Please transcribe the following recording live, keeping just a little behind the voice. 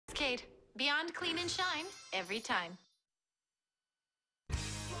Beyond clean and shine, every time.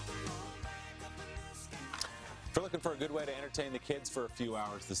 If you're looking for a good way to entertain the kids for a few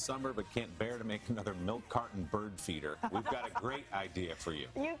hours this summer but can't bear to make another milk carton bird feeder, we've got a great idea for you.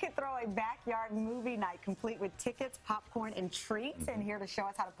 You could throw a backyard movie night complete with tickets, popcorn, and treats. And here to show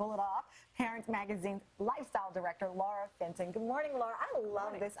us how to pull it off, Parents Magazine's Lifestyle Director Laura Fenton. Good morning, Laura. I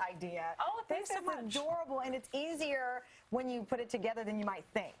love this idea. Oh, thanks so much. This is adorable, and it's easier when you put it together than you might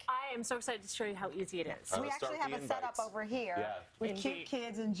think. I am so excited to show you how easy it is. We actually have a setup over here with cute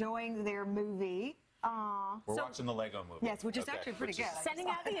kids enjoying their movie. We're watching the Lego movie. Yes, which is actually pretty good. Sending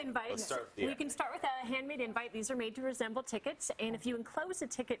out the invites. We can start with a handmade invite. These are made to resemble tickets, and if you enclose a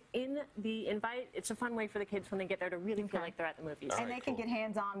ticket in the invite, it's a fun way for the kids when they get there to really feel like they're at the movies. And they can get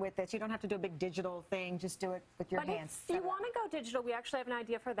hands-on with this. You don't have to do a big digital thing. Just do it with your hands. If you want to go digital, we actually have an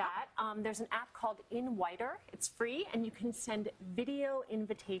idea for that. There's an app called InWhiter. It's free, and you can send video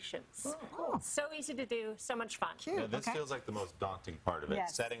invitations. Oh, cool. So easy to do, so much fun. Cute. Yeah, this feels like the most daunting part of it,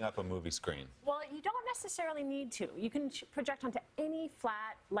 setting up a movie screen. Well, you don't necessarily need to. You can project onto any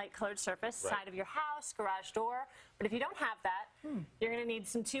flat, light-colored surface, side of your house, garage door. But if you don't have that, you're going to need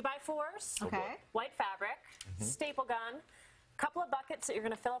some 2x4s, white fabric, staple gun, a couple of buckets that you're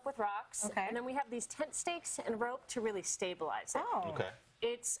going to fill up with rocks, and then we have these tent stakes and rope to really stabilize it.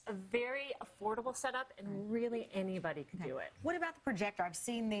 It's a very affordable setup, and really anybody can do it. What about the projector? I've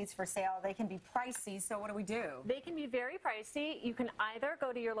seen these for sale. They can be pricey, so what do we do? They can be very pricey. You can either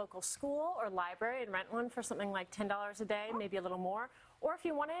go to your local school or library and rent one for something like $10 a day, maybe a little more. Or if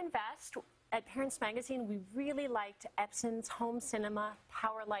you want to invest, at Parents Magazine, we really liked Epson's Home Cinema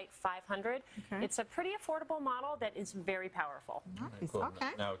PowerLight 500. It's a pretty affordable model that is very powerful. Nice. Cool.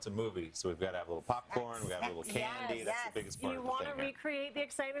 Now, it's a movie, so we've got to have a little popcorn, we've got to have a little candy. That's the biggest part of the thing. You want to recreate the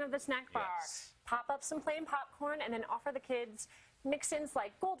excitement of the snack bar. Pop up some plain popcorn and then offer the kids mix-ins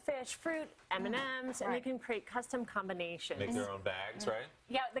like goldfish, fruit, M&Ms, and they can create custom combinations. Make their own bags, right?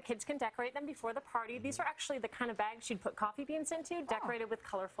 Yeah, the kids can decorate them before the party. These are actually the kind of bags you'd put coffee beans into, decorated with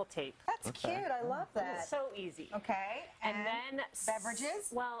colorful tape. That's cute. I love that. It's so easy. Okay. And then beverages?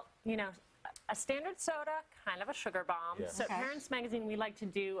 Well, you know, a standard soda, kind of a sugar bomb. So at Parents Magazine, we like to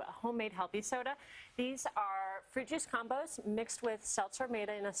do a homemade healthy soda. These are fruit juice combos mixed with seltzer made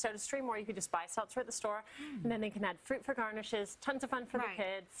in a soda stream, or you could just buy seltzer at the store. And then they can add fruit for garnishes. Tons of fun for the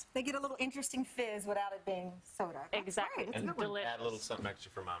kids. They get a little interesting fizz without it being soda. Exactly. It's And delicious. add a little something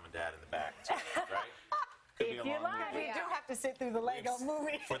extra for mom and dad in the back, too, right? If you like. We do have to sit through the Lego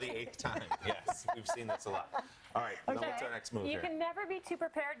movie. For the 8th time, yes. We've seen this a lot. All right, now what's our next move You can never be too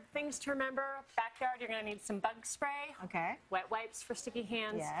prepared. Things to remember. Backyard, you're going to need some bug spray. Wet wipes for sticky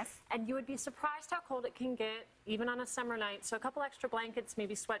hands. And you would be surprised how cold it can get, even on a summer night. So a couple extra blankets,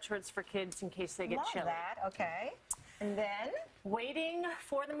 maybe sweatshirts for kids in case they get chilly. Love that. And then? Waiting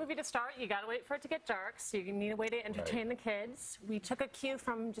for the movie to start. You got to wait for it to get dark, so you need a way to entertain the kids. We took a cue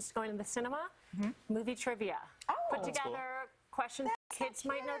from just going to the cinema. Movie trivia. Put together questions kids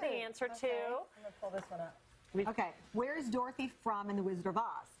might know the answer to. I'm going to pull this one up. Okay, where's Dorothy from in The Wizard of Oz?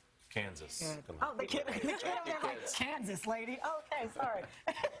 Kansas. Come on. Oh, the kid over there like, Kansas, lady. Okay, sorry.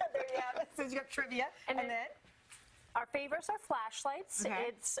 There you have it. So you got trivia. And then? Our favorites are flashlights.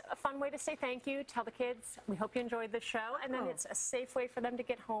 It's a fun way to say thank you, tell the kids, we hope you enjoyed the show, and then it's a safe way for them to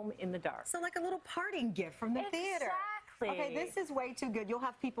get home in the dark. So like a little parting gift from the theater. Okay, this is way too good. You'll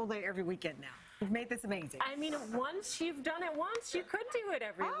have people there every weekend now. We've made this amazing. I mean, once you've done it once, you could do it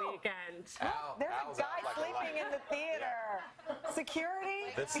every weekend. There's a guy sleeping in the theater.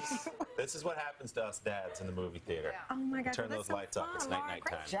 Security? This is what happens to us dads in the movie theater. Oh my God. Turn those lights off. It's night time.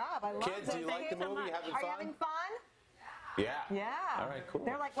 Great job. I love Kids, do you like the movie? You having fun? Are you having fun? Yeah. All right, cool.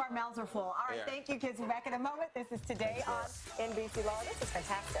 They're like, our mouths are full. All right, thank you, kids. We're back in a moment. This is Today on NBC Law. This is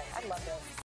fantastic. I love this.